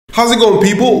How's it going,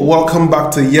 people? Welcome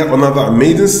back to yet another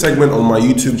amazing segment on my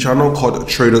YouTube channel called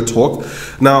Trader Talk.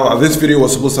 Now, this video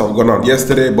was supposed to have gone out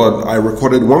yesterday, but I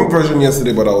recorded one version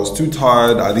yesterday, but I was too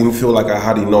tired. I didn't feel like I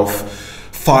had enough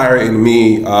fire in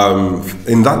me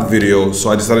in that video, so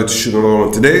I decided to shoot another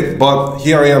one today. But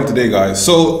here I am today, guys.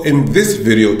 So in this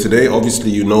video today,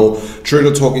 obviously, you know,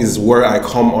 Trader Talk is where I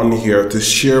come on here to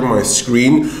share my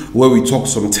screen, where we talk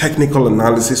some technical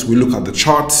analysis. We look at the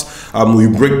charts, we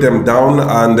break them down,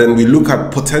 and then we look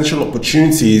at potential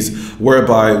opportunities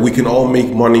whereby we can all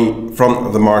make money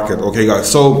from the market. Okay,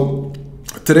 guys. So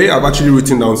today I've actually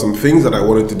written down some things that I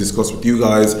wanted to discuss with you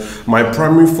guys. My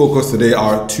primary focus today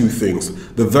are two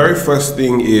things. The very first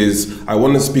thing is I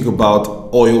want to speak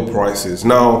about oil prices.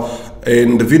 Now,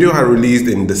 in the video I released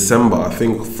in December, I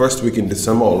think first week in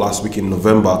December or last week in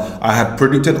November, I had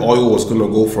predicted oil was going to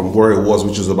go from where it was,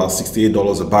 which is about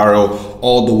 $68 a barrel,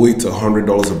 all the way to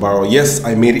 $100 a barrel. Yes,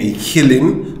 I made a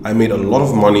killing. I made a lot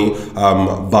of money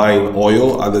buying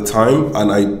oil at the time,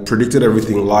 and I predicted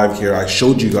everything live here. I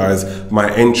showed you guys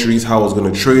my entries, how I was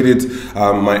going to trade it,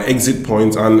 my exit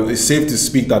points, and it's safe to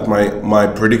speak that my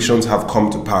predictions have come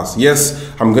to pass. Yes,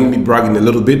 I'm going to be bragging a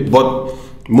little bit, but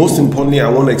most importantly, I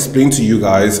want to explain to you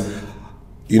guys,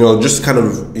 you know, just kind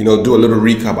of, you know, do a little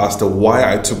recap as to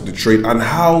why I took the trade and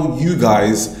how you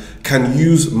guys can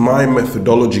use my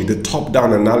methodology, the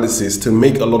top-down analysis, to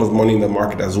make a lot of money in the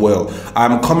market as well.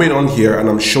 I'm coming on here and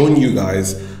I'm showing you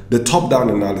guys the top-down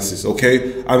analysis,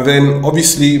 okay? And then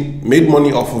obviously made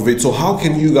money off of it. So how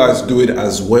can you guys do it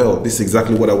as well? This is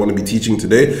exactly what I want to be teaching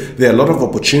today. There are a lot of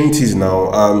opportunities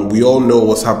now. We all know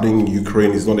what's happening in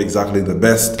Ukraine is not exactly the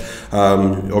best.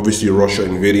 Obviously Russia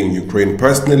invading Ukraine.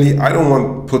 Personally, I don't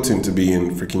want Putin to be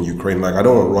in freaking Ukraine. Like, I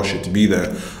don't want Russia to be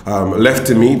there. Left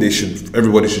to me,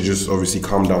 everybody should just obviously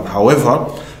calm down.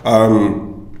 However,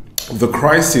 the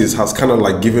crisis has kind of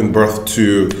like given birth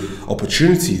to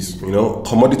opportunities. You know,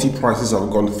 commodity prices have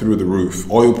gone through the roof.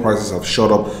 Oil prices have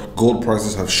shot up. Gold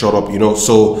prices have shot up. You know,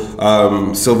 so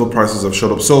silver prices have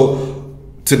shot up. So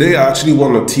today I actually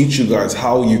want to teach you guys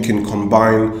how you can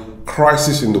combine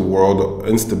crisis in the world,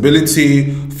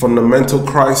 instability, fundamental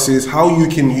crisis, how you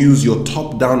can use your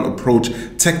top-down approach,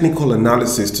 technical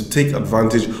analysis to take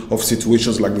advantage of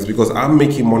situations like this, because I'm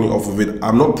making money off of it.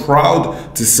 I'm not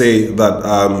proud to say that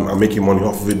I'm making money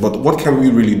off of it, but what can we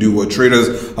really do? We're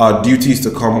traders. Our duty is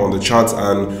to come on the charts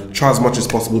and try as much as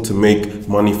possible to make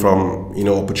money from, you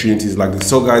know, opportunities like this.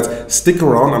 So guys, stick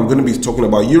around. I'm going to be talking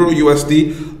about Euro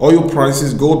USD, oil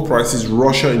prices, gold prices,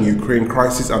 Russia and Ukraine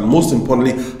crisis, and most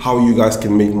importantly, how you guys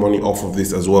can make money off of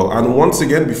this as well. And once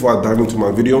again, before I dive into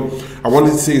my video, I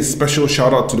wanted to say a special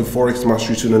shout out to the Forex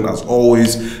Mastery student. As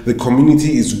always, the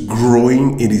community is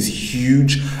growing, it is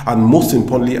huge, and most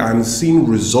importantly, I'm seeing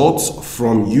results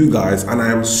from you guys, and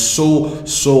I am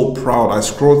so proud. I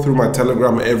scroll through my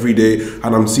Telegram every day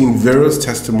and I'm seeing various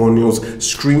testimonials,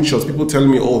 screenshots, people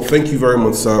telling me, oh, thank you very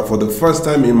much, sir. For the first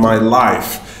time in my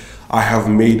life, I have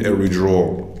made a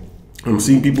withdrawal. I'm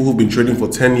seeing people who've been trading for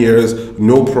 10 years,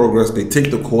 no progress. They take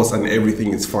the course and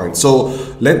everything is fine. So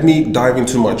let me dive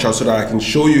into my chart so that I can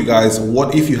show you guys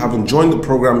what, if you haven't joined the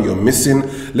program, you're missing.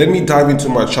 Let me dive into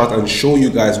my chart and show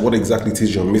you guys what exactly it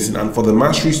is you're missing. And for the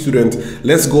mastery student,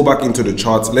 let's go back into the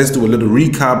charts. Let's do a little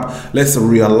recap. Let's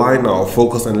realign our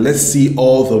focus and let's see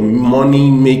all the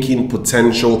money-making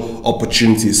potential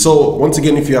opportunities. So once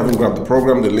again, if you haven't grabbed the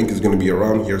program, the link is going to be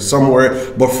around here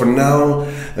somewhere. But for now,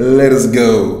 let us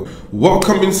go.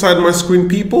 Welcome inside my screen,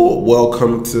 people.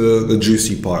 Welcome to the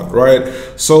juicy part, right?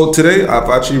 So today I've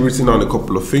actually written down a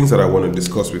couple of things that I want to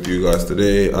discuss with you guys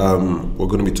today. We're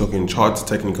going to be talking charts,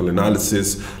 technical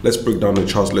analysis. Let's break down the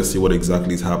charts. Let's see what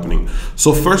exactly is happening.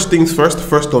 So first things first,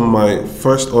 first on my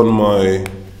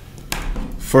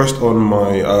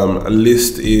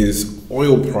list is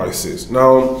oil prices.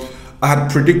 Now, I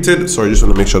had predicted, sorry, just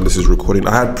want to make sure this is recording.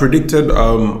 I had predicted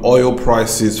oil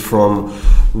prices from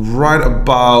right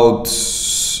about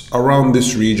around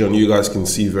this region. You guys can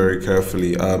see very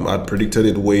carefully. I predicted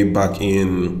it way back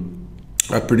in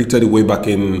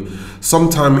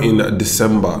sometime in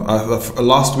December,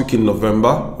 last week in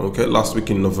November. Okay, last week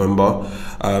in November,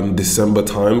 December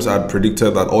times, I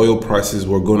predicted that oil prices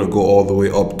were going to go all the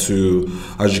way up to,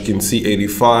 as you can see,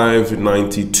 85,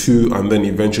 92, and then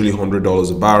eventually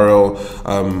 $100 a barrel.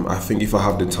 I think if I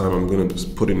have the time, I'm going to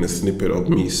put in a snippet of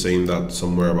me saying that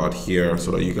somewhere about here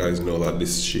so that you guys know that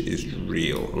this shit is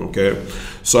real. Okay,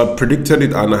 so I predicted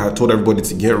it and I had told everybody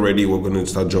to get ready. We're going to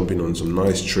start jumping on some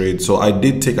nice trades. So I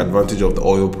did take advantage of the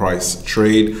oil price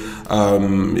trade.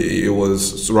 It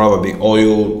was rather the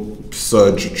oil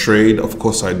surge trade. Of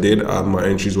course I did. My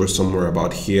entries were somewhere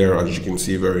about here, as you can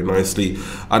see very nicely,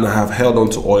 and I have held on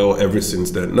to oil ever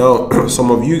since then. Now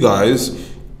some of you guys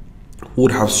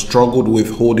would have struggled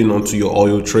with holding on to your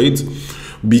oil trades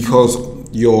because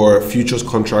your futures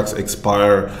contracts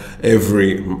expire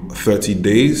every 30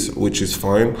 days, which is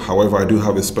fine. However, I do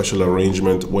have a special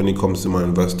arrangement when it comes to my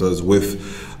investors with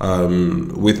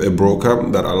a broker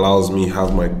that allows me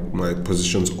have my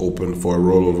positions open for a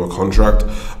rollover contract.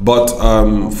 But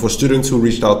for students who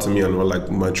reached out to me and were like,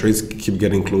 my trades keep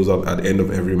getting closed out at the end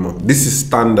of every month, this is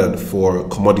standard for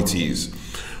commodities.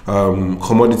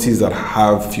 Commodities that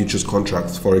have futures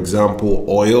contracts, for example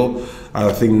oil,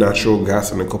 I think natural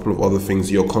gas, and a couple of other things,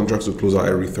 your contracts will close out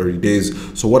every 30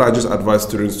 days. So what I just advised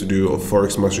students to do, or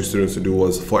Forex Mastery students to do,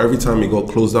 was for every time you got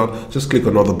closed out, just click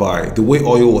another buy. The way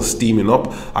oil was steaming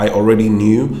up, I already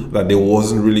knew that there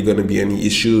wasn't really going to be any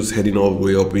issues heading all the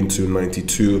way up into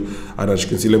 92. And as you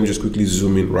can see, let me just quickly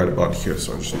zoom in right about here.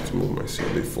 So I just need to move my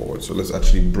CLA forward. So let's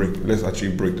actually break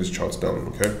this chart down,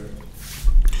 okay?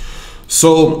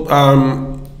 So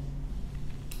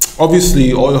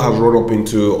obviously oil has run up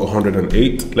into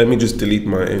 108. Let me just delete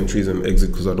my entries and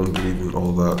exit because I don't believe in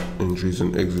all that entries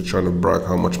and exit trying to brag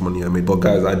how much money I made. But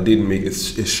guys, I did make a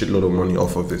shitload of money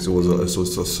off of this. It was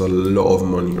a lot of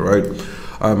money, right?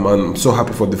 I'm so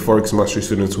happy for the Forex Mastery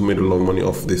students who made a lot of money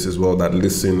off this as well, that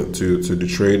listen to the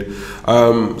trade.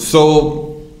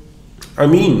 So I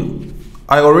mean,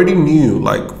 I already knew,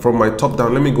 like, from my top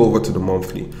down. Let me go over to the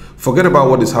monthly. Forget about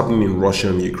what is happening in Russia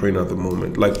and Ukraine at the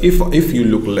moment. Like, if you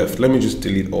look left, let me just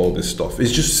delete all this stuff.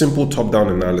 It's just simple top-down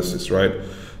analysis, right?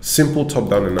 Simple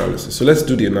top-down analysis. So let's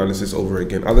do the analysis over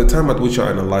again. At the time at which I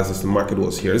analyzed this, the market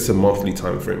was here. It's a monthly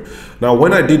time frame. Now,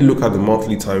 when I did look at the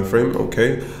monthly time frame,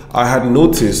 okay, I had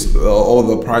noticed all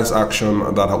the price action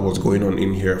that was going on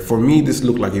in here. For me, this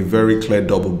looked like a very clear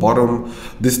double bottom.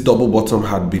 This double bottom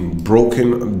had been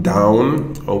broken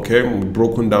down, okay,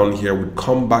 broken down here. We'd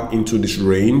come back into this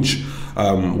range.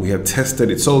 We had tested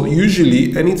it. So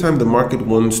usually anytime the market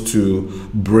wants to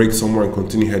break somewhere and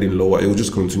continue heading lower, it will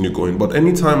just continue going. But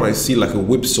anytime I see like a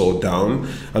whipsaw down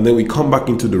and then we come back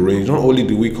into the range, not only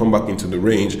do we come back into the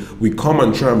range, we come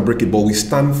and try and break it, but we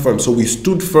stand firm. So we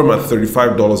stood firm at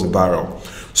 $35 a barrel.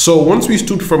 So once we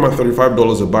stood firm at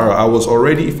 $35 a barrel, I was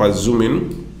already, if I zoom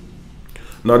in,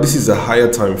 now this is a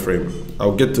higher time frame.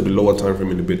 I'll get to the lower time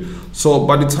frame in a bit. So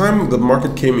by the time the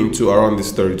market came into around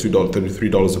this $32,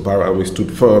 $33 a barrel and we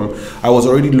stood firm, I was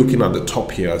already looking at the top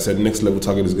here. I said next level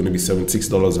target is going to be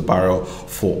 $76 a barrel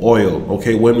for oil.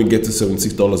 Okay, when we get to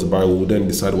 $76 a barrel, we'll then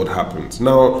decide what happens.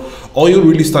 Now, oil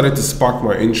really started to spark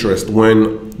my interest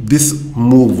when this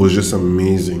move was just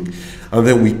amazing. And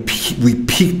then we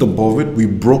peaked above it, we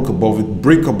broke above it,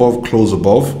 break above, close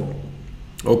above.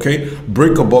 Okay,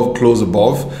 break above, close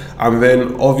above, and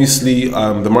then obviously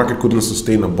the market couldn't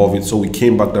sustain above it, so we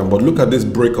came back down. But look at this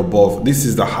break above. This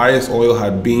is the highest oil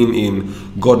had been in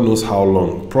God knows how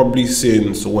long, probably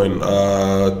since when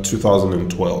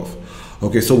 2012.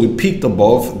 Okay, so we peaked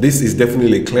above. This is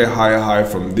definitely a clear higher high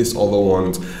from this other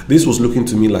ones. This was looking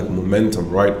to me like momentum,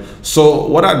 right? So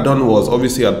what I'd done was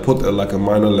obviously I'd put like a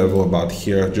minor level about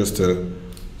here just to,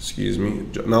 excuse me.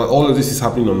 Now all of this is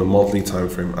happening on the monthly time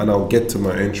frame, and I'll get to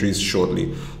my entries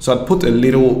shortly. So I'd put a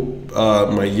little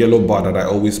my yellow bar that I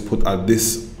always put at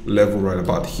this level right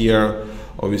about here.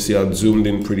 Obviously I'd zoomed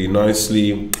in pretty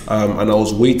nicely, and I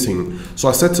was waiting. So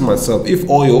I said to myself, if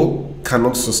oil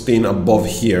cannot sustain above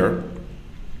here,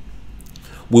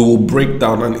 we will break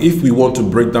down, and if we want to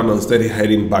break down and steady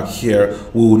heading back here,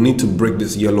 we will need to break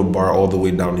this yellow bar all the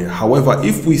way down here. However,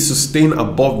 if we sustain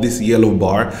above this yellow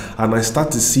bar and I start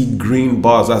to see green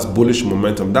bars, that's bullish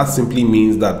momentum. That simply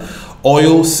means that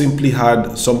oil simply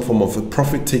had some form of a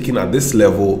profit taking at this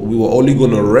level. We were only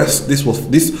going to rest. This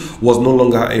was no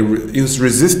longer it was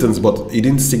resistance, but it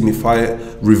didn't signify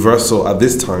reversal at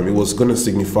this time. It was going to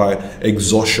signify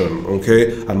exhaustion,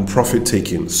 okay, and profit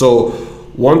taking. So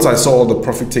once I saw all the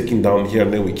profit taking down here,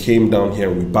 and then we came down here,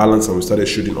 we balanced and we started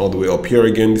shooting all the way up here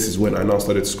again. This is when I now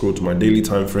started to scroll to my daily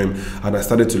time frame, and I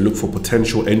started to look for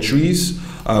potential entries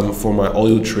for my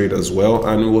oil trade as well.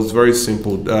 And it was very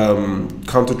simple.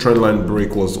 Counter trend line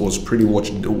break was pretty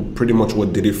much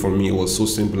what did it for me. It was so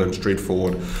simple and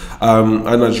straightforward.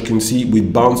 And as you can see, we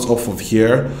bounced off of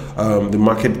here. The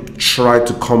market tried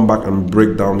to come back and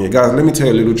break down here. Guys, let me tell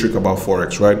you a little trick about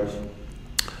Forex, right?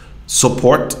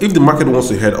 Support, if the market wants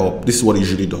to head up, this is what it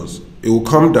usually does. It will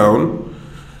come down,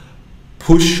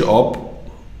 push up,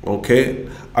 okay,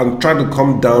 and try to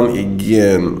come down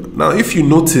again. Now, if you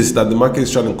notice that the market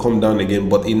is trying to come down again,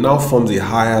 but it now forms a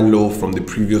higher low from the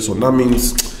previous one, that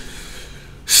means,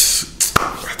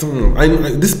 I don't know.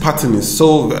 This pattern is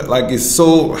so like, it's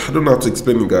so, I don't know how to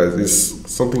explain it, guys.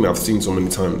 It's something I've seen so many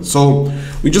times. So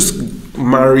we just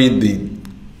married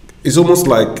it's almost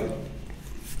like,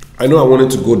 I know I wanted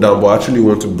to go down, but I actually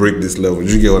want to break this level.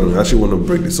 Do you get what I mean? I actually want to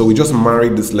break this. So we just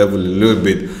married this level a little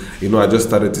bit. You know, I just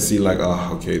started to see like,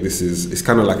 okay, it's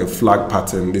kind of like a flag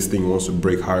pattern. This thing wants to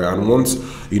break higher. And once,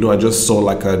 you know, I just saw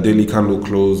like a daily candle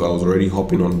close, I was already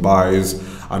hopping on buys,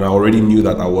 and I already knew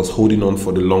that I was holding on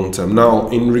for the long term. Now,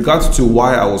 in regards to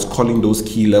why I was calling those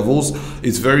key levels,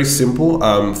 it's very simple.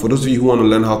 For those of you who want to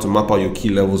learn how to map out your key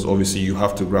levels, obviously you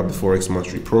have to grab the Forex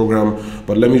Mastery program.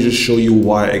 But let me just show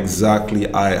you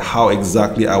how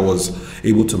exactly I was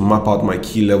able to map out my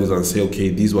key levels and say, okay,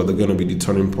 these were going to be the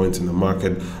turning points in the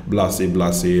market, blase,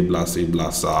 blase, blase,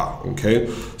 blasa. Okay,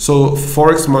 so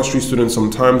Forex Mastery students,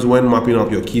 sometimes when mapping out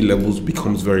your key levels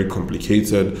becomes very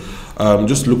complicated.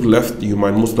 Just look left, you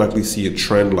might most likely see a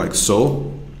trend like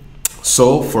so.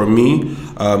 So for me,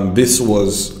 this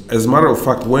was, as a matter of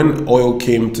fact, when oil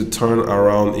came to turn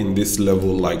around in this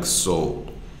level like so,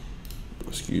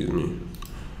 excuse me,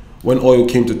 when oil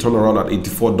came to turn around at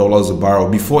 $84 a barrel,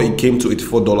 before it came to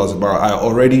 $84 a barrel, I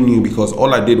already knew, because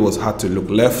all I did was had to look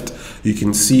left. You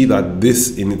can see that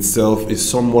this in itself is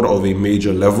somewhat of a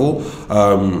major level.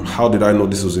 How did I know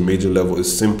this was a major level?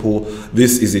 It's simple.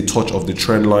 This is a touch of the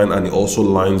trend line, and it also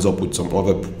lines up with some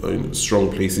other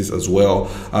strong places as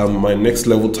well. My next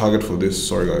level target for this,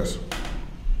 sorry guys.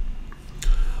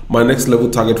 My next level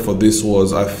target for this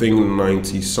was, I think,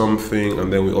 90 something,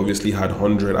 and then we obviously had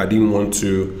 100. I didn't want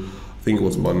to, I think it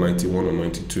was about 91 or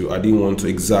 92. I didn't want to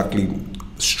exactly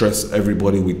stress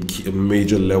everybody with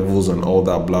major levels and all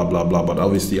that blah blah blah, but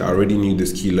obviously I already knew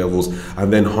these key levels.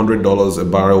 And then $100 a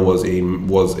barrel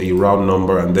was a round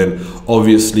number, and then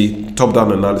obviously top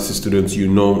down analysis students, you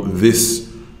know, this,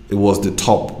 it was the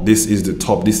top. This is the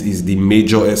top. This is the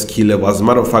major S key level. As a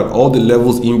matter of fact, all the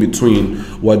levels in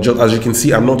between were just, as you can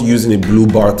see, I'm not using a blue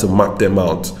bar to map them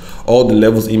out. All the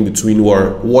levels in between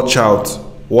were watch out,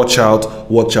 watch out,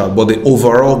 watch out. But the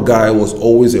overall guy was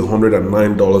always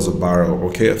 $109 a barrel.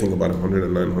 Okay, I think about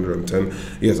 109, 110.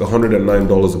 Yes,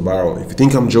 $109 a barrel. If you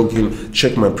think I'm joking,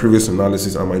 check my previous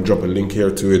analysis. I might drop a link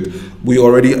here to it. We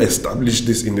already established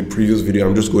this in the previous video.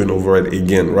 I'm just going over it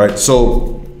again, right?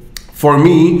 So for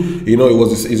me, you know, it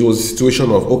was a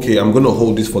situation of, okay, I'm going to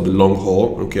hold this for the long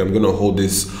haul. Okay, I'm going to hold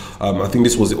this. I think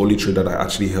this was the only trade that I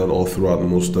actually held all throughout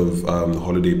most of the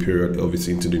holiday period,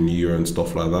 obviously into the new year and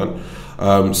stuff like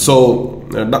that. So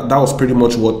that was pretty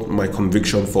much what my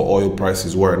conviction for oil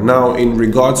prices were. Now, in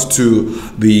regards to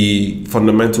the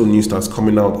fundamental news that's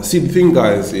coming out, see, the thing,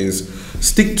 guys, is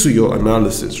stick to your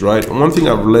analysis, right? One thing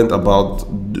I've learned about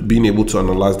being able to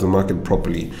analyze the market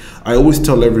properly, I always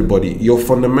tell everybody, your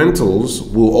fundamentals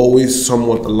will always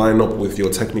somewhat line up with your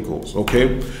technicals,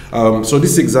 okay? So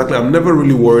this is exactly, I'm never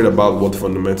really worried about what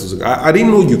fundamentals are. I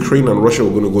didn't know Ukraine and Russia were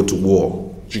going to go to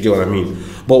war. Do you get what I mean?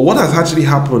 But what has actually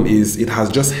happened is it has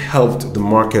just helped the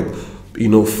market, you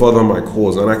know, further my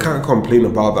cause, and I can't complain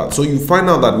about that. So you find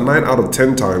out that 9 out of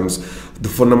 10 times, the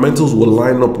fundamentals will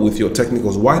line up with your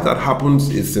technicals. Why that happens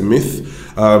is a myth.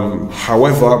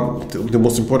 However, the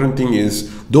most important thing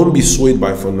is don't be swayed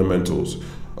by fundamentals.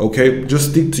 Okay,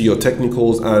 just stick to your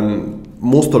technicals, and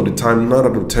most of the time, 9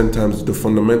 out of 10 times, the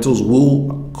fundamentals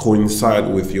will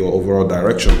coincide with your overall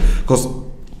direction. Because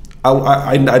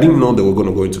I didn't know they were going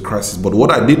to go into crisis, but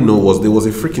what I did know was there was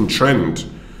a freaking trend.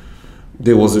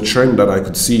 There was a trend that I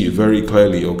could see very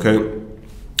clearly. Okay.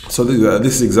 So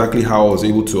this is exactly how I was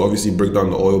able to obviously break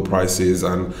down the oil prices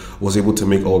and was able to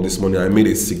make all this money. I made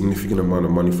a significant amount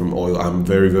of money from oil. I'm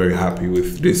very, very happy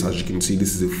with this. As you can see,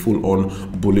 this is a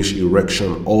full-on bullish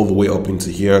erection all the way up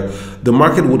into here. The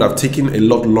market would have taken a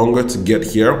lot longer to get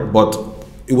here, but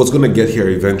it was going to get here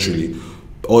eventually.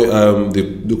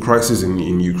 The crisis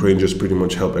in Ukraine just pretty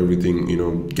much helped everything, you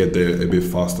know, get there a bit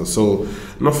faster. So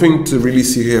nothing to really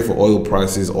see here for oil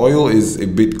prices. Oil is a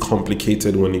bit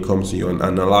complicated when it comes to you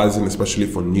analyzing, especially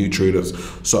for new traders.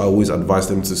 So I always advise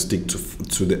them to stick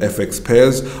to the FX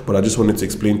pairs. But I just wanted to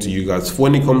explain to you guys,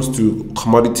 when it comes to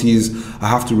commodities, I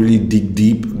have to really dig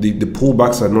deep. The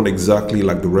pullbacks are not exactly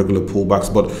like the regular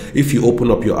pullbacks, but if you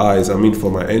open up your eyes, I mean, for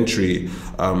my entry,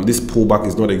 this pullback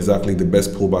is not exactly the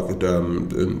best pullback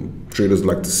traders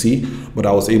like to see, but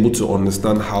I was able to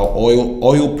understand how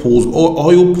oil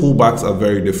pullbacks are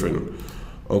very different.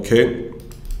 Okay,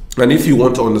 and if you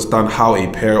want to understand how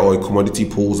a pair or a commodity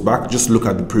pulls back, just look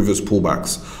at the previous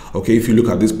pullbacks. Okay, if you look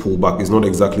at this pullback, it's not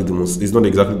exactly the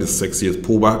sexiest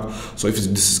pullback. So if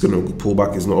this is going to pull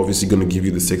back, it's not obviously going to give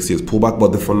you the sexiest pullback,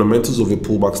 but the fundamentals of a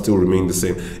pullback still remain the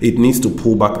same. It needs to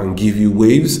pull back and give you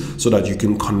waves so that you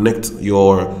can connect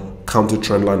your counter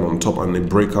trend line on top and a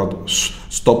breakout.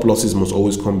 Stop losses must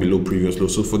always come below previous low.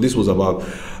 So for this was about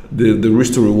the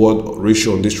risk to reward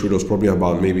ratio on this trade was probably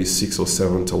about maybe 6 or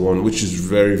 7 to 1, which is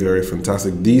very, very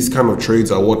fantastic. These kind of trades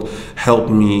are what helped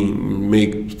me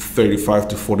make 35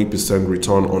 to 40%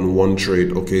 return on one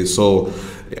trade. Okay, so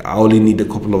I only need a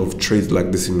couple of trades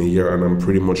like this in a year and I'm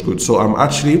pretty much good. So I'm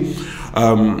actually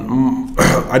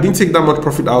I didn't take that much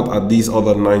profit out at these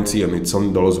other 90 and it's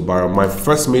 $100 a barrel. My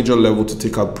first major level to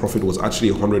take out profit was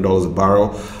actually $100 a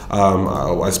barrel.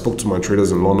 I spoke to my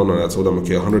traders in London and I told them,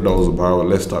 okay, $100 a barrel,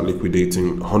 let's start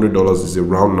liquidating. $100 is a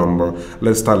round number.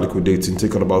 Let's start liquidating,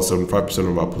 take out about 75%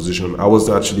 of our position. I was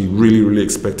actually really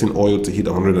expecting oil to hit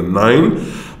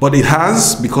 109, but it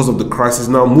has because of the crisis.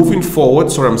 Now moving forward,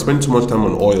 sorry, I'm spending too much time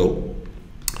on oil.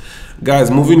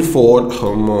 Guys, moving forward,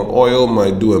 oil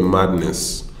might do a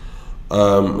madness.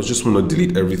 I just want to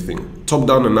delete everything.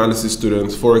 Top-down analysis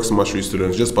students, Forex mastery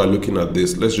students, just by looking at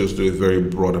this, let's just do a very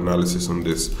broad analysis on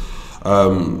this.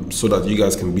 So that you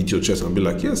guys can beat your chest and be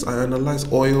like, yes, I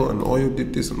analyzed oil and oil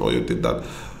did this and oil did that.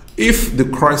 If the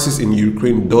crisis in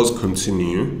Ukraine does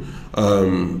continue,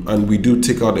 and we do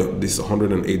take out this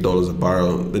 $108 a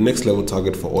barrel, the next level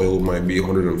target for oil might be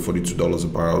 $142 a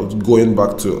barrel, going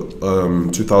back to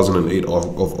 2008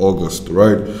 of August,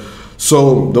 right?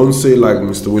 So don't say like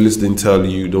Mr. Willis didn't tell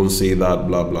you, don't say that,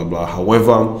 blah blah blah.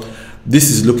 However, this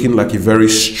is looking like a very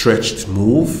stretched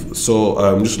move.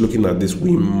 So just looking at this,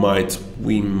 we might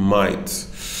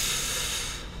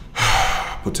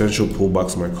potential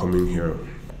pullbacks might come in here.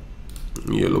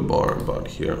 Yellow bar about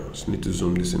here. Just need to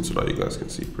zoom this in so that you guys can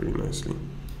see pretty nicely.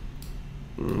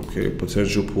 Okay,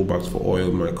 potential pullbacks for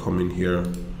oil might come in here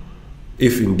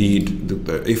if indeed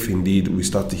we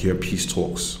start to hear peace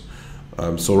talks.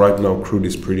 So right now crude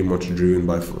is pretty much driven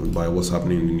by what's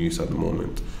happening in the news at the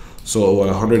moment. So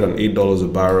 $108 a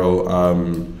barrel.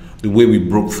 The way we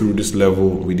broke through this level,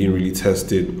 we didn't really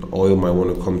test it. Oil might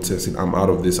want to come test it. I'm out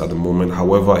of this at the moment.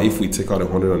 However, if we take out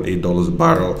 $108 a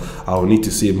barrel, I'll need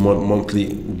to see a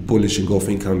monthly bullish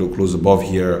engulfing candle close above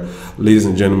here. Ladies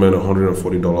and gentlemen,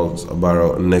 $140 a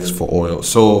barrel next for oil.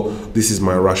 So this is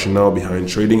my rationale behind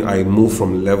trading. I move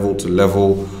from level to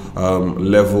level,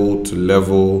 level to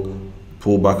level,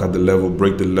 pull back at the level,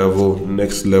 break the level,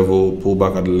 next level, pull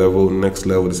back at the level, next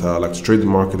level. This is how I like to trade the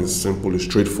market. It's simple, it's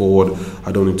straightforward.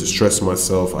 I don't need to stress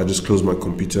myself. I just close my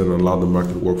computer and allow the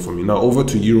market to work for me. Now over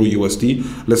to Euro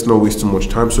USD. Let's not waste too much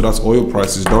time. So that's oil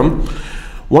prices done.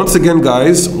 Once again,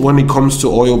 guys, when it comes to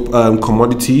oil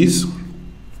commodities,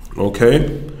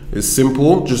 okay, it's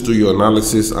simple. Just do your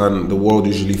analysis and the world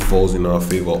usually falls in our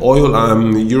favor. Oil,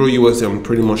 Euro USD, I'm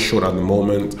pretty much short at the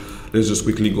moment. Let's just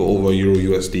quickly go over Euro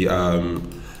USD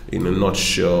in a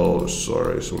nutshell.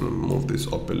 Sorry, so I'm gonna move this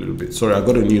up a little bit. Sorry, I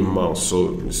got a new mouse,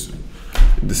 so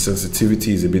the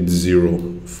sensitivity is a bit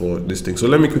zero for this thing. So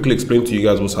let me quickly explain to you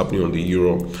guys what's happening on the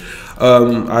euro.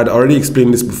 I'd already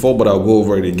explained this before, but I'll go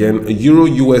over it again. Euro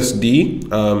USD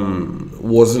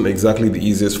wasn't exactly the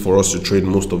easiest for us to trade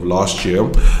most of last year.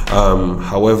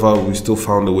 However, we still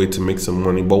found a way to make some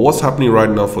money. But what's happening right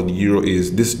now for the euro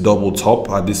is this double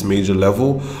top at this major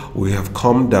level. We have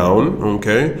come down,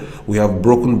 okay? We have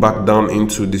broken back down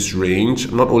into this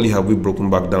range. Not only have we broken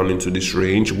back down into this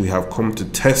range, we have come to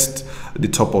test the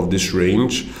top of this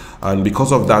range. And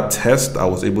because of that test, I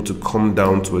was able to come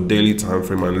down to a daily time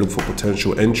frame and look for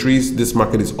potential entries. This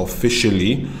market is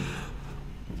officially,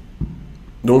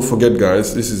 don't forget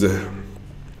guys, this is a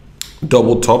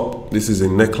double top. This is a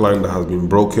neckline that has been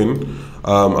broken.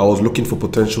 I was looking for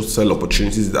potential sell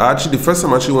opportunities. Actually, the first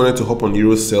time I actually wanted to hop on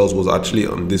euro sales was actually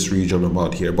on this region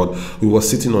about here, but we were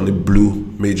sitting on the blue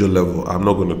major level. I'm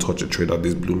not going to touch a trade at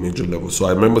this blue major level. So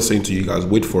I remember saying to you guys,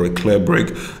 wait for a clear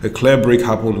break. A clear break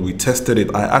happened. We tested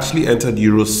it. I actually entered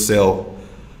euro sell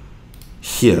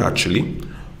here actually.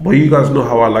 But you guys know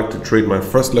how I like to trade. My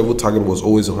first level target was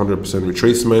always 100%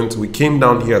 retracement. We came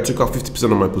down here, I took out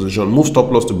 50% of my position, moved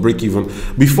stop loss to break even.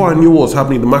 Before I knew what was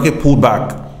happening, the market pulled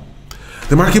back.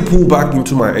 The market pulled back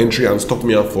into my entry and stopped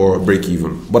me out for a break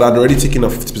even. But I'd already taken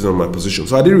out 50% of my position.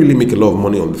 So I didn't really make a lot of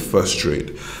money on the first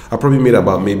trade. I probably made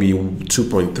about maybe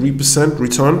 2.3%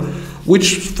 return,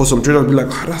 which for some traders be like,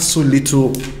 oh, that's so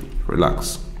little.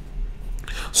 Relax.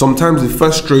 Sometimes the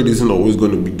first trade isn't always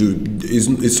going to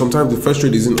be sometimes the first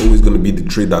trade isn't always going to be the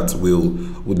trade that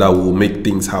will make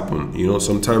things happen. You know,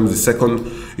 sometimes the second,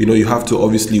 you know, you have to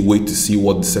obviously wait to see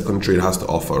what the second trade has to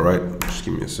offer, right? Just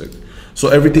give me a sec. So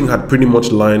everything had pretty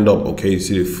much lined up. Okay, you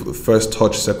see the first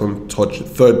touch, second touch,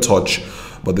 third touch,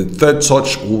 but the third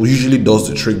touch usually does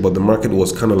the trick, but the market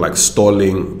was kind of like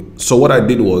stalling. So what I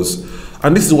did was,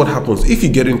 and this is what happens if you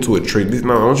get into a trade.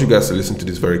 Now I want you guys to listen to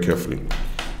this very carefully.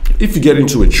 If you get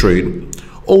into a trade,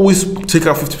 Always take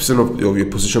out 50% of your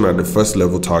position at the first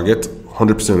level target,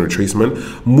 100%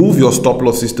 retracement. Move your stop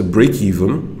losses to break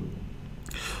even,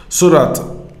 so that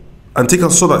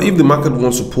if the market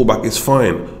wants to pull back, it's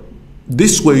fine.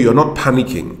 This way you're not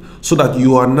panicking, so that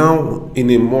you are now in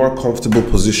a more comfortable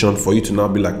position for you to now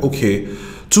be like, okay,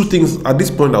 two things at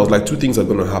this point. I was like, two things are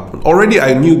going to happen. Already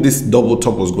I knew this double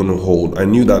top was going to hold. I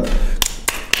knew that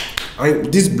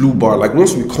this blue bar, like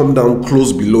once we come down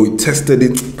close below it, tested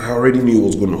it, I already knew it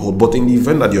was going to hold. But in the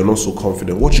event that you're not so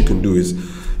confident, what you can do is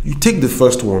you take the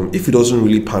first one. If it doesn't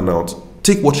really pan out,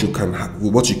 take what you can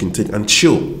take and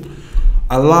chill.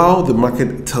 Allow the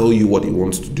market tell you what it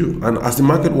wants to do. And as the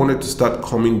market wanted to start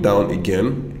coming down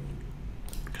again,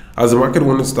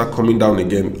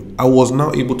 I was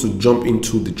now able to jump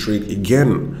into the trade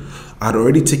again. I'd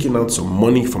already taken out some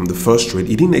money from the first trade.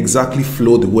 It didn't exactly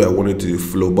flow the way I wanted to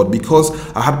flow, but because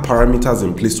I had parameters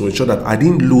in place to ensure that I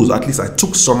didn't lose, at least I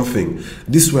took something.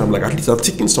 This way I'm like, at least I've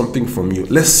taken something from you.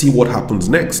 Let's see what happens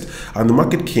next. And the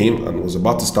market came and was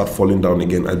about to start falling down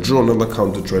again. I drew another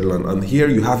counter trend line, and here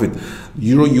you have it.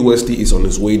 Euro USD is on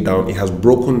its way down. It has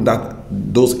broken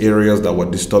those areas that were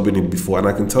disturbing it before, and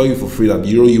I can tell you for free that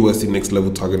Euro USD next level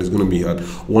target is going to be at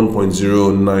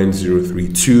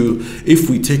 1.09032. If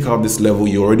we take out this level,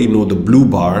 you already know the blue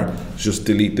bar, just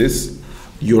delete this,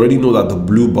 you already know that the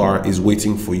blue bar is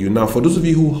waiting for you. Now, for those of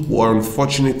you who are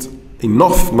unfortunate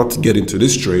enough not to get into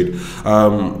this trade,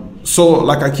 so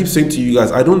like I keep saying to you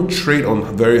guys, I don't trade on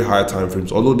very high time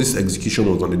frames, although this execution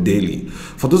was on a daily.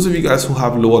 For those of you guys who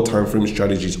have lower time frame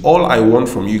strategies, all I want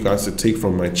from you guys to take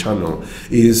from my channel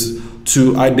is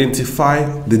to identify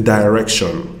the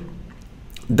direction.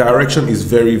 Direction is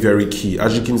very, very key.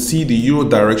 As you can see, the euro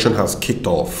direction has kicked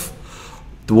off.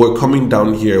 We're coming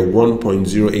down here,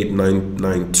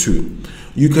 1.08992.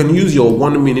 You can use your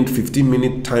 1 minute, 15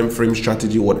 minute time frame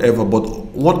strategy, whatever, but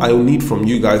what I need from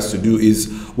you guys to do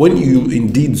is, when you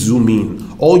indeed zoom in,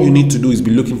 all you need to do is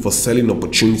be looking for selling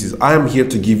opportunities. I am here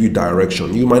to give you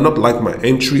direction. You might not like my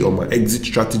entry or my exit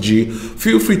strategy.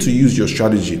 Feel free to use your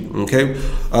strategy, okay?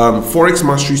 Forex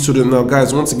Mastery student. Now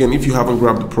guys, once again, if you haven't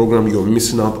grabbed the program, you're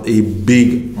missing out a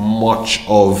big much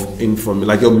of information.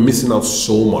 Like, you're missing out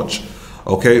so much,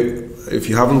 okay? If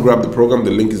you haven't grabbed the program,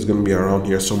 the link is going to be around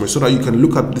here somewhere, so that you can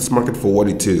look at this market for what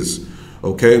it is.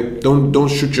 Okay, don't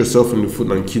shoot yourself in the foot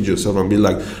and kid yourself and be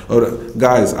like, oh,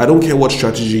 guys, I don't care what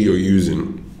strategy you're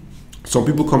using. Some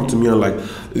people come to me and like,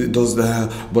 it does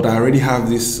that, but I already have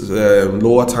this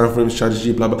lower time frame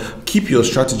strategy, blah blah. Keep your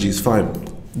strategies, fine.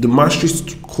 The mastery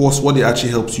course, what it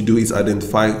actually helps you do is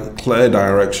identify clear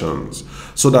directions,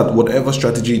 so that whatever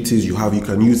strategy it is you have, you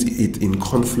can use it in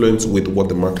confluence with what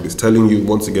the market is telling you.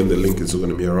 Once again, the link is going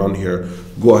to be around here.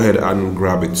 Go ahead and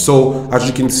grab it. So as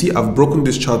you can see, I've broken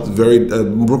this chart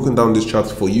broken down this chart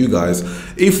for you guys.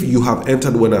 If you have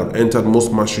entered when I've entered,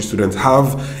 most mastery students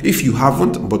have. If you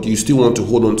haven't, but you still want to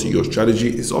hold on to your strategy,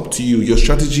 it's up to you. Your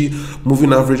strategy,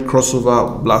 moving average,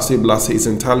 crossover, blase, is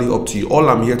entirely up to you. All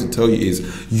I'm here to tell you is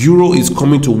euro is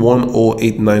coming to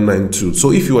 1.08992.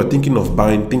 So if you are thinking of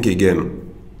buying, think again.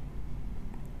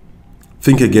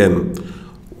 Think again.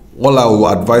 All I will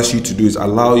advise you to do is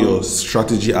allow your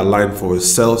strategy align for a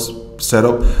sales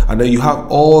setup, and then you have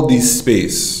all this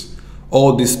space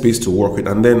to work with,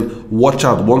 and then watch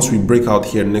out once we break out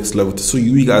here next level. So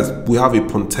you guys, we have a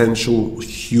potential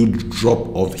huge drop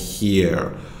of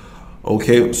here.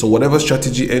 Okay, so whatever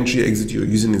strategy, entry, exit you're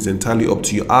using is entirely up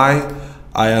to you. I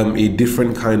am a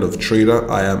different kind of trader.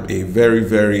 I am a very,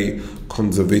 very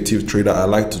conservative trader. I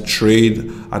like to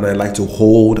trade, and I like to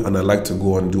hold, and I like to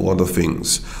go and do other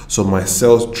things. So my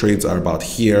sales trades are about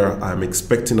here. I'm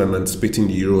expecting and anticipating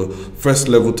the euro first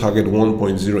level target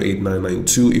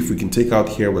 1.08992. If we can take out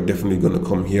here, we're definitely going to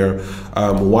come here.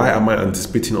 Why am I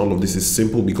anticipating all of this? Is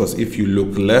simple, because if you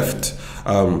look left,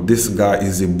 this guy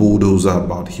is a bulldozer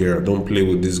about here. Don't play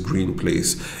with this green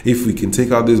place. If we can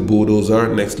take out this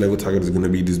bulldozer, next level target is going to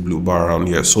be this blue bar around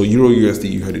here. So euro USD,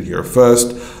 you heard it here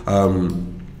first.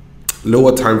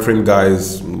 Lower time frame,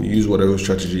 guys, use whatever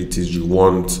strategy it is you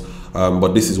want,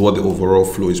 but this is what the overall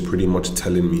flow is pretty much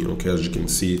telling me. Okay, as you can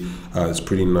see, it's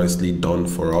pretty nicely done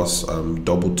for us.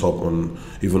 Double top on,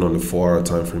 even on the 4-hour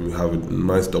time frame, we have a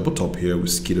nice double top here. We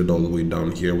skidded all the way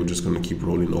down here. We're just going to keep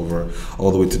rolling over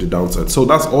all the way to the downside. So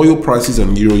that's oil prices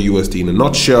and euro USD in a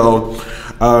nutshell.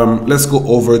 Let's go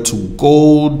over to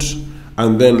gold,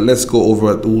 and then let's go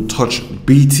over, we'll touch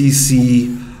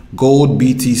BTC, gold,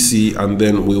 BTC, and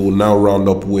then we will now round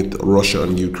up with Russia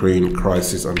and Ukraine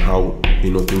crisis and how,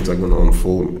 you know, things are going to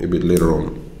unfold a bit later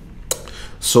on.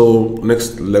 So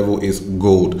next level is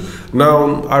gold.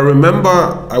 Now I remember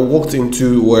I walked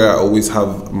into where I always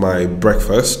have my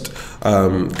breakfast,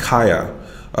 Kaya.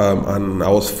 and I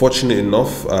was fortunate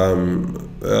enough.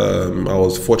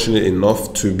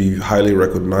 To be highly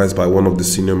recognized by one of the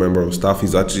senior member of staff.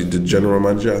 He's actually the general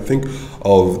manager, I think,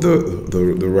 of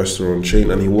the restaurant chain,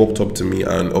 and he walked up to me,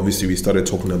 and obviously we started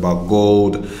talking about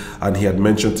gold, and he had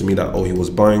mentioned to me that he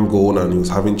was buying gold and he was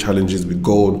having challenges with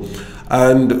gold.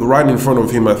 And right in front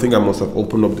of him, I think I must have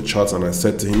opened up the charts, and I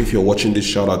said to him, if you're watching this,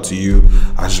 shout out to you.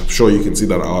 I'm sure you can see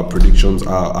that our predictions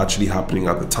are actually happening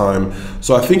at the time.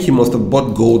 So I think he must have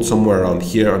bought gold somewhere around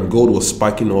here, and gold was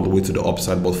spiking all the way to the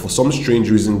upside. But for some strange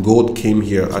reason, gold came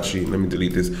here. Actually, let me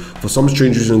delete this. For some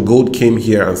strange reason, gold came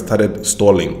here and started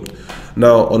stalling.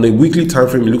 Now, on a weekly time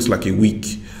frame, it looks like a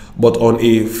week. But on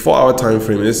a 4-hour time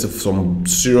frame, this is some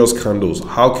serious candles.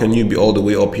 How can you be all the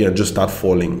way up here and just start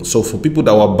falling? So for people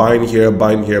that were buying here,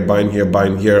 buying here, buying here,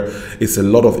 buying here, it's a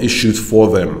lot of issues for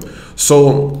them.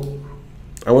 So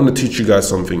I want to teach you guys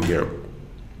something here.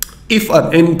 If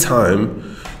at any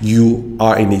time you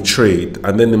are in a trade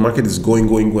and then the market is going,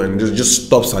 and it just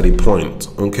stops at a point,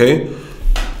 okay?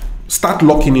 Start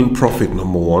locking in profit,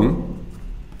 number one.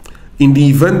 In the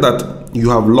event that you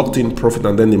have locked in profit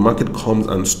and then the market comes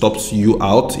and stops you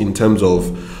out in terms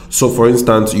of, so for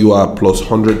instance, you are plus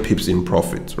 100 pips in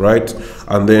profit, right?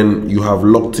 And then you have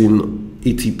locked in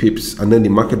 80 pips and then the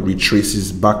market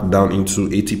retraces back down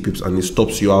into 80 pips and it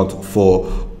stops you out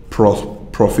for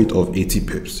profit of 80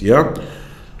 pips, yeah?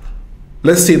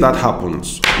 Let's say that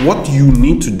happens. What you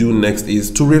need to do next is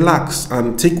to relax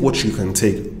and take what you can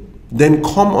take. Then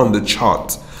come on the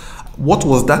chart. What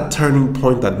was that turning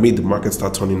point that made the market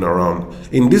start turning around?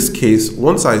 In this case,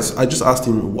 once I just asked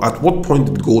him, at what point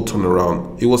did gold turn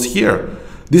around? It was here.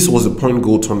 This was the point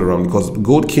gold turned around, because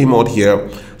gold came out here,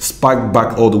 spiked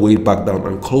back all the way back down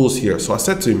and closed here. So I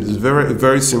said to him, it's a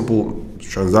very simple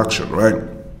transaction, right?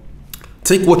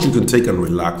 Take what you can take and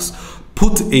relax.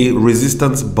 Put a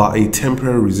resistance bar, a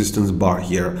temporary resistance bar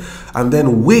here, and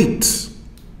then wait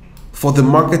for the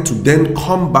market to then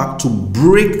come back to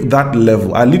break that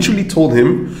level. I literally told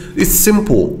him, it's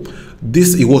simple.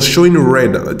 It was showing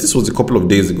red. This was a couple of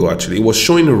days ago, actually. It was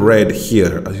showing red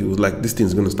here. He was like, this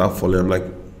thing's going to start falling. I'm like,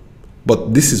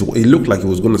 but this is, it looked like it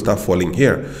was going to start falling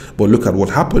here. But look at what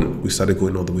happened. We started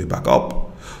going all the way back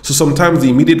up. So sometimes the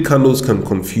immediate candles can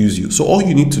confuse you. So all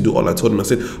you need to do, all I told him, I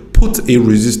said, put a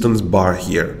resistance bar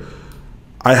here.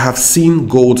 I have seen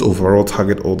gold's overall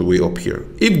target all the way up here.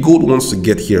 If gold wants to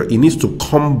get here, it needs to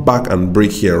come back and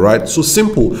break here, right? So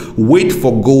simple, wait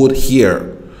for gold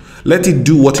here. Let it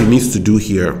do what it needs to do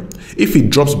here. If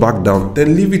it drops back down,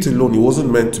 then leave it alone. It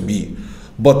wasn't meant to be.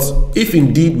 But if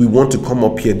indeed we want to come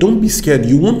up here, don't be scared.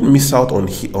 You won't miss out on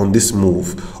this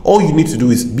move. All you need to do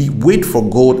is wait for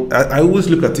gold. I always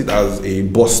look at it as a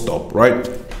bus stop, right?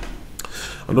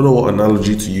 I don't know what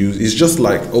analogy to use. It's just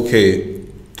like, okay,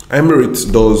 Emirates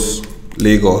does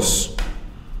Lagos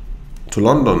to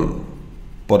London,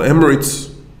 but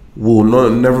Emirates will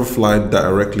never fly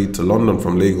directly to London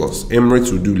from Lagos.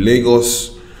 Emirates will do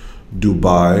Lagos,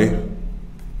 Dubai,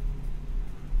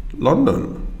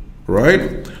 London,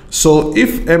 right? So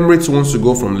if Emirates wants to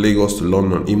go from Lagos to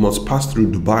London, it must pass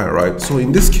through Dubai, right? So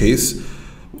in this case,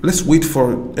 let's wait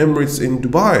for Emirates in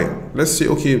Dubai. Let's say,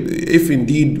 okay, if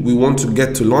indeed we want to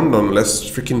get to London, let's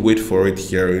freaking wait for it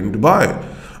here in Dubai.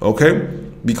 Okay,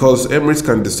 because Emirates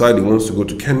can decide it wants to go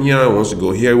to Kenya, it wants to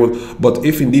go here, but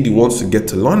if indeed it wants to get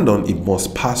to London, it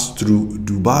must pass through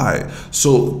Dubai.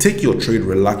 So take your trade,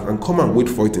 relax, and come and wait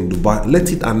for it in Dubai.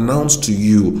 Let it announce to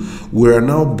you, we are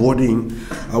now boarding,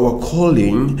 our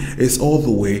calling is all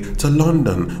the way to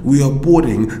London. We are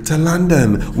boarding to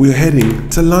London. We're heading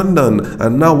to London.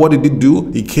 And now what did it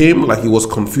do? He came like he was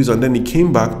confused, and then he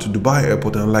came back to Dubai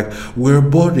airport and like, we're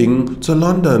boarding to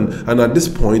London. And at this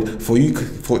point,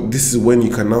 this is when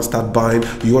you can now start buying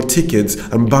your tickets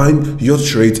and buying your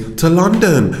trades to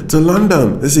London.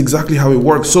 This is exactly how it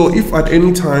works. So if at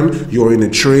any time you're in a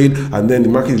trade and then the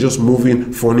market is just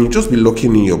moving funny, just be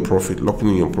locking in your profit,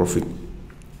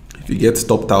 If you get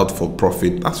stopped out for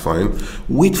profit, that's fine.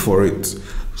 Wait for it.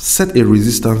 Set a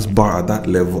resistance bar at that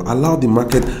level. Allow the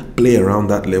market play around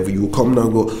that level. You come now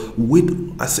and go, wait,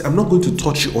 I say, I'm not going to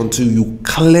touch you until you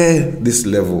clear this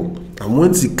level. And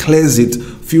once it clears it,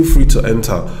 feel free to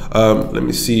enter. Let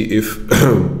me see if,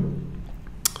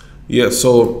 yeah,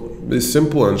 so it's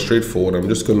simple and straightforward. I'm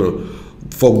just gonna,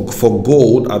 for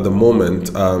gold at the moment,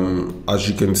 as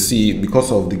you can see,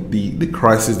 because of the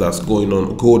crisis that's going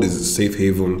on, gold is a safe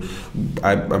haven.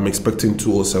 I'm expecting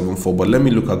 2074, but let me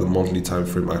look at the monthly time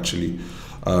frame actually.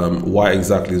 Why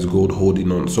exactly is gold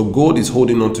holding on? So gold is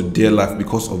holding on to dear life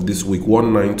because of this week,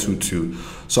 1922.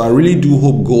 So I really do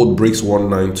hope gold breaks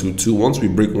 1922. Once we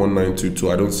break 1922,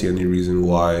 I don't see any reason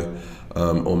why,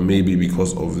 or maybe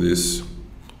because of this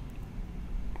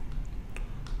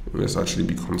Let's actually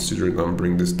be considerate and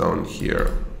bring this down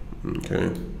here.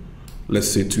 Okay, let's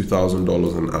say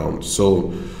 $2,000 an ounce.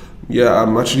 So yeah,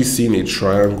 I'm actually seeing a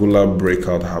triangular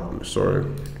breakout happen. Sorry,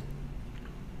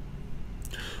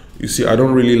 you see, I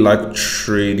don't really like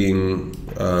trading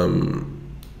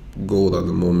gold at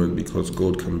the moment because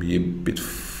gold can be a bit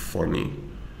funny.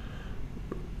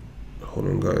 Hold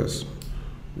on, guys.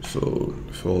 So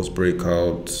false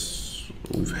breakout,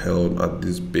 we've held at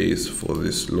this base for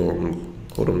this long.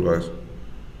 Hold on, guys.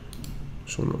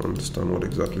 Just want to understand what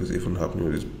exactly is even happening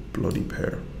with this bloody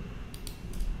pair.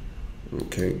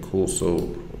 Okay, cool.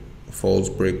 So false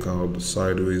breakout,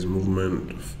 sideways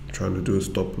movement, trying to do a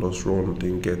stop loss run,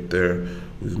 didn't get there.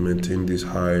 We've maintained these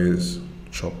highs,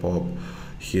 chop up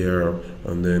here,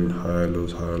 and then higher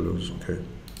lows, okay.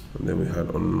 And then we had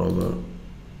another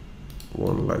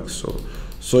one like so.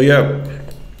 So yeah,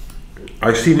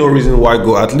 I see no reason why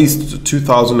go at least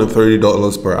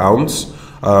 $2,030 per ounce.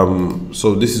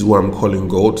 So this is what I'm calling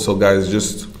gold. So guys,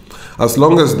 just as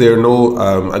long as there are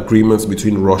no agreements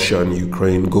between Russia and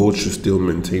Ukraine, gold should still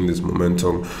maintain this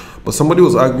momentum. But somebody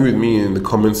was arguing with me in the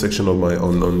comment section of my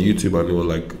on YouTube, and they were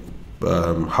like,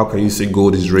 how can you say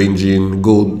gold is ranging,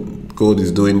 gold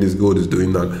is doing this, gold is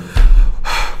doing that?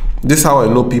 This is how I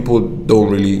know people don't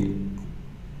really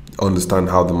understand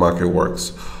how the market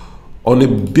works. On a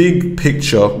big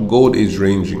picture, gold is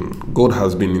ranging. Gold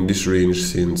has been in this range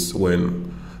since when?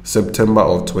 September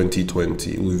of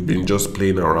 2020. We've been just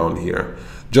playing around here.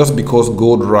 Just because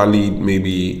gold rallied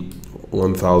maybe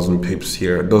 1,000 pips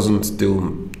here doesn't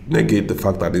still negate the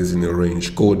fact that it's in a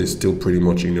range. Gold is still pretty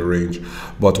much in a range,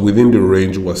 but within the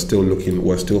range, we're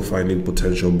still finding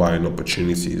potential buying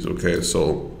opportunities. Okay,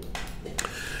 so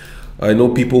I know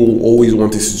people always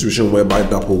want a situation whereby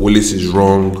Dapo Willis is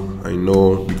wrong. I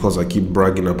know, because I keep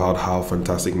bragging about how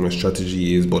fantastic my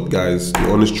strategy is, but guys, the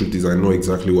honest truth is I know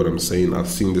exactly what I'm saying. I've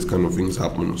seen this kind of things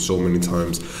happen so many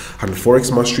times. And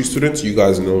Forex Mastery students, you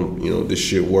guys know, this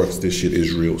shit works, this shit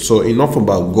is real. So enough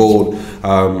about gold.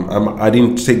 I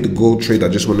didn't take the gold trade. I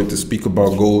just wanted to speak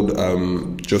about gold,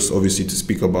 just obviously to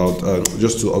speak about,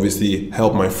 just to obviously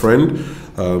help my friend,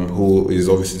 who is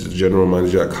obviously the general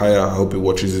manager at Kaya. I hope he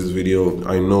watches this video.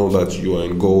 I know that you are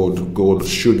in gold. Gold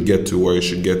should get to where it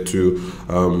should get to,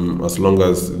 as long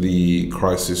as the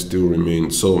crisis still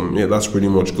remains. So yeah, that's pretty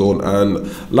much gold. And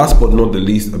last but not the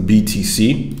least,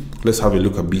 BTC. Let's have a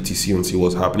look at BTC and see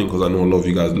what's happening, because I know a lot of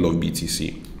you guys love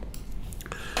BTC.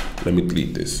 Let me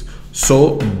delete this.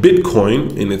 So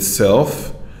Bitcoin in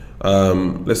itself,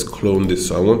 let's clone this.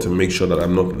 So I want to make sure that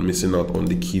I'm not missing out on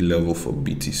the key level for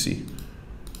BTC.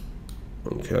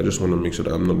 Okay, I just want to make sure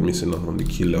that I'm not missing out on the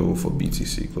key level for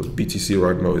BTC, because BTC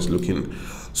right now is looking.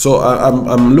 So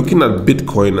I'm looking at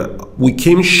Bitcoin. We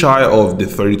came shy of the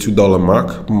 $32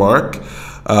 mark.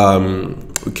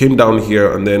 We came down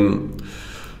here, and then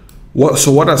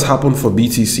what has happened for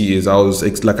BTC is,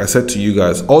 like I said to you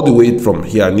guys, all the way from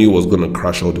here I knew it was going to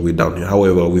crash all the way down here.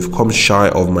 However, we've come shy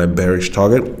of my bearish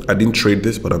target. I didn't trade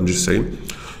this, but I'm just saying,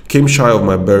 came shy of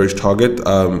my bearish target.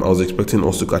 I was expecting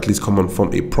us to at least come and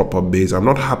form a proper base. I'm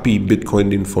not happy Bitcoin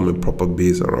didn't form a proper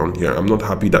base around here. I'm not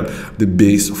happy that the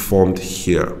base formed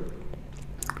here.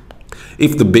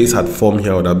 If the base had formed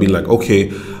here, I would have been like, okay,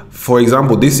 for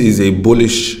example, this is a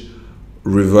bullish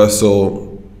reversal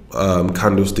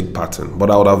candlestick pattern,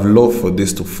 but I would have loved for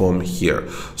this to form here.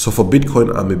 So for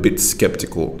Bitcoin, I'm a bit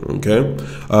skeptical. Okay,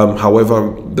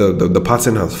 however, the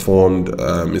pattern has formed.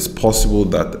 It's possible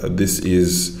that this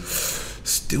is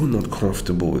still not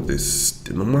comfortable with this,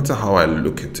 no matter how I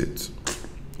look at it,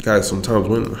 guys. Sometimes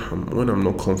when I'm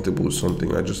not comfortable with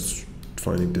something, I just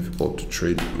find it difficult to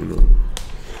trade,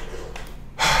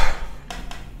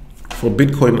 For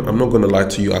Bitcoin, I'm not going to lie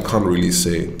to you, I can't really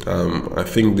say. I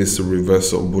think this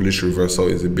bullish reversal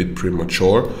is a bit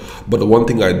premature. But the one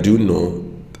thing I do know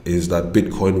is that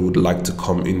Bitcoin would like to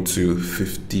come into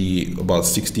about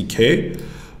 60K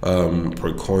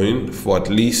per coin for at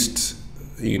least,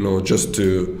 just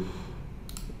to.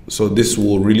 So this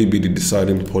will really be the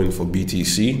deciding point for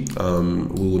BTC.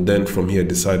 We will then from here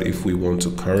decide if we want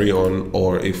to carry on,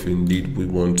 or if indeed we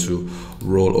want to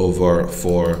roll over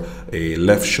for a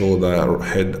left shoulder,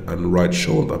 head and right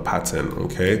shoulder pattern.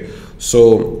 Okay,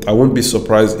 so I won't be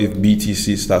surprised if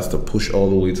BTC starts to push all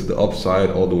the way to the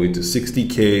upside, all the way to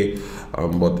 60K.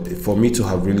 But for me to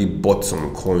have really bought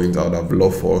some coins, I would have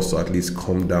loved for us to at least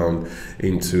come down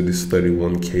into this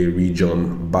 31K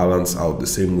region, balance out the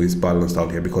same way it's balanced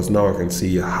out here, because now I can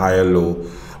see a higher low,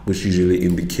 which usually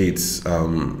indicates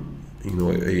an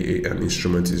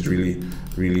instrument is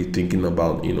really thinking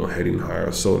about heading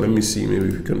higher. So let me see, maybe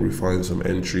we can refine some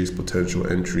entries, potential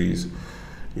entries.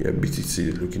 Yeah, BTC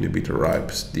is looking a bit ripe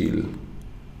still.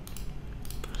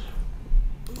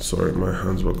 Sorry, my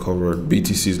hands were covered.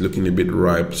 BTC is looking a bit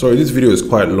ripe. Sorry, this video is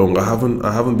quite long. I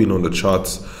haven't been on the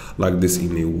charts like this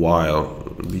in a while.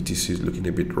 BTC is looking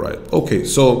a bit ripe. Okay,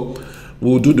 so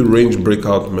we'll do the range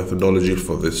breakout methodology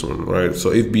for this one, right?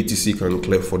 So if BTC can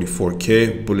clear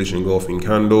 44K, bullish engulfing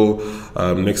candle,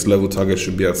 next level target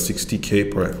should be at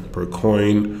 60K per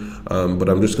coin. But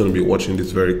I'm just going to be watching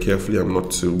this very carefully. I'm not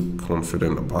too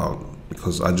confident about,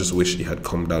 because I just wish it had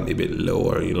come down a bit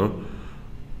lower, you know.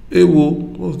 It will.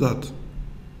 What's that?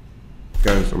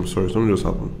 Guys, I'm sorry, something just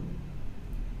happened.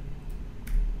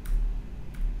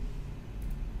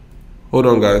 Hold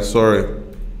on, guys, sorry.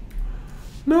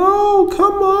 No,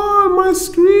 come on, my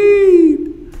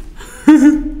screen.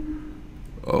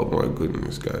 Oh my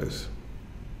goodness, guys.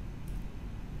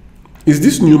 Is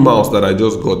this new mouse that I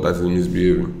just got that is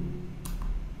misbehaving?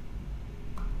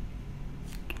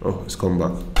 Oh, it's come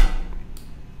back.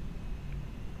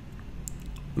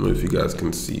 I don't know if you guys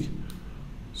can see.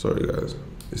 Sorry, guys.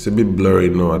 It's a bit blurry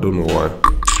now, I don't know why.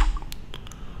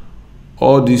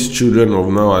 All these children of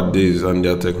nowadays and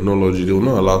their technology, they will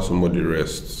not allow somebody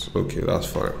rest. Okay, that's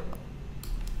fine.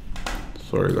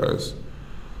 Sorry, guys.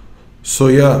 So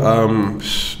yeah,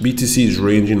 BTC is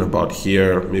ranging about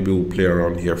here. Maybe we'll play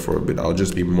around here for a bit. I'll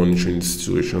just be monitoring the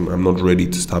situation. I'm not ready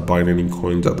to start buying any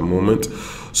coins at the moment.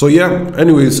 So yeah,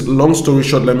 anyways, long story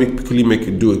short, let me quickly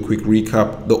do a quick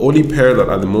recap. The only pair that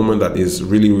at the moment that is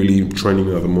really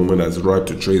trending at the moment that's ripe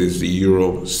to trade is the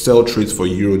euro. Sell trades for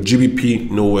euro.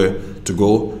 GBP, nowhere to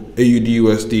go. AUD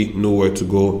USD, nowhere to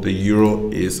go. The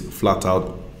euro is flat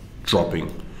out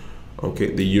dropping.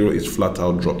 Okay, the euro is flat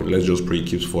out dropping. Let's just pray it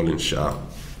keeps falling sharp.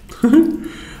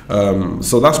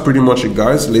 So that's pretty much it,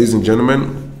 guys, ladies and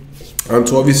gentlemen. And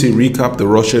to obviously recap the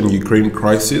Russia-Ukraine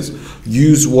crisis,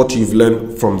 use what you've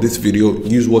learned from this video,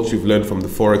 use what you've learned from the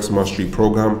Forex Mastery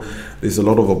program. There's a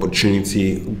lot of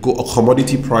opportunity.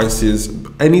 Commodity prices,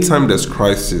 anytime there's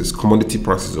crisis, commodity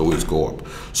prices always go up.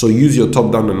 So use your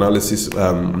top-down analysis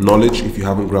knowledge if you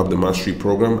haven't grabbed the Mastery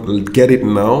program. Get it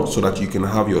now so that you can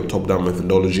have your top-down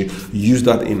methodology. Use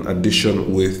that in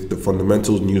addition with the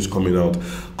fundamentals news coming out.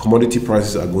 Commodity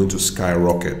prices are going to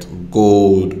skyrocket.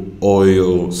 Gold,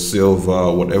 oil,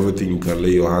 silver, whatever thing you can lay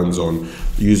your hands on.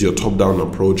 Use your top-down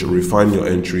approach, refine your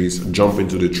entries, jump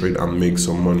into the trade and make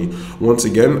some money. Once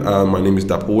again, my name is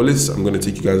Dapo Willis. I'm going to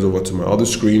take you guys over to my other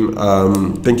screen.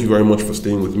 Thank you very much for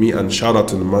staying with me, and shout out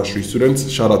to the Mastery students.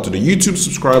 Shout out to the YouTube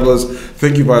subscribers.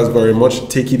 Thank you guys very much.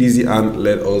 Take it easy and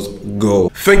let us go.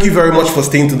 Thank you very much for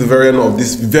staying to the very end of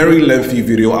this very lengthy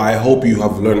video. I hope you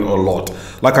have learned a lot.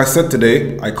 Like I said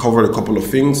today, I covered a couple of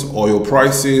things: oil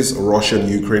prices,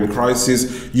 Russia-Ukraine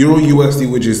crisis, Euro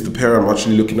USD, which is the pair I'm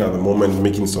actually looking at the moment,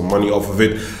 making some money off of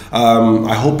it.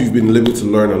 I hope you've been able to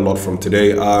learn a lot from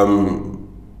today.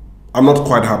 I'm not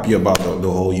quite happy about the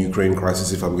whole Ukraine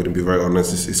crisis, if I'm going to be very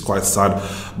honest. It's quite sad.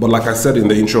 But like I said in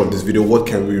the intro of this video, what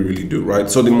can we really do, right?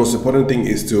 So the most important thing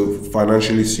is to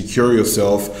financially secure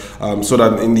yourself so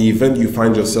that in the event you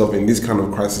find yourself in this kind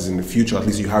of crisis in the future, at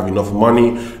least you have enough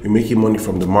money, you're making money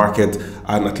from the market,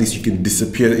 and at least you can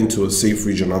disappear into a safe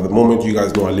region. At the moment, you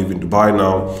guys know I live in Dubai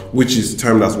now, which is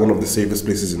termed as one of the safest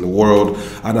places in the world.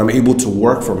 And I'm able to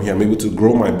work from here. I'm able to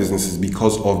grow my businesses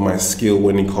because of my skill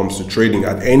when it comes to trading.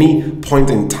 At any point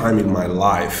in time in my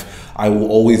life, I will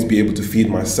always be able to feed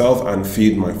myself and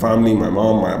feed my family, my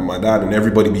mom, my dad, and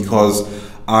everybody, because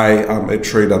I am a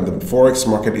trader. The Forex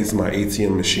market is my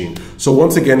ATM machine. So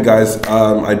once again, guys,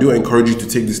 I do encourage you to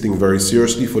take this thing very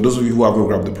seriously. For those of you who haven't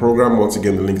grabbed the program, once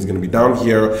again, the link is going to be down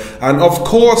here. And of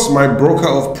course, my broker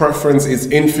of preference is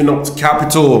Infinite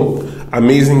Capital.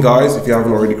 Amazing, guys. If you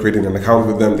haven't already created an account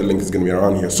with them, the link is going to be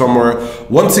around here somewhere.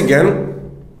 Once again,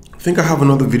 I think I have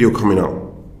another video coming out.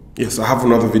 Yes, I have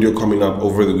another video coming up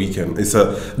over the weekend. This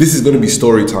is going to be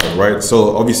story time, right?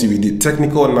 So obviously we did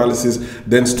technical analysis,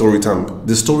 then story time.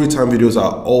 The story time videos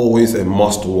are always a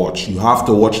must watch. You have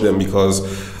to watch them because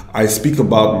I speak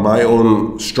about my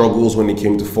own struggles when it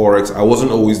came to Forex. I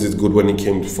wasn't always this good when it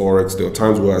came to Forex. There were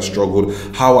times where I struggled,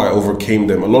 how I overcame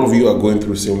them. A lot of you are going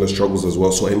through similar struggles as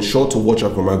well. So ensure to watch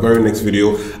out for my very next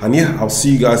video. And yeah, I'll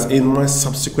see you guys in my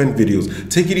subsequent videos.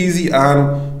 Take it easy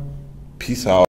and peace out.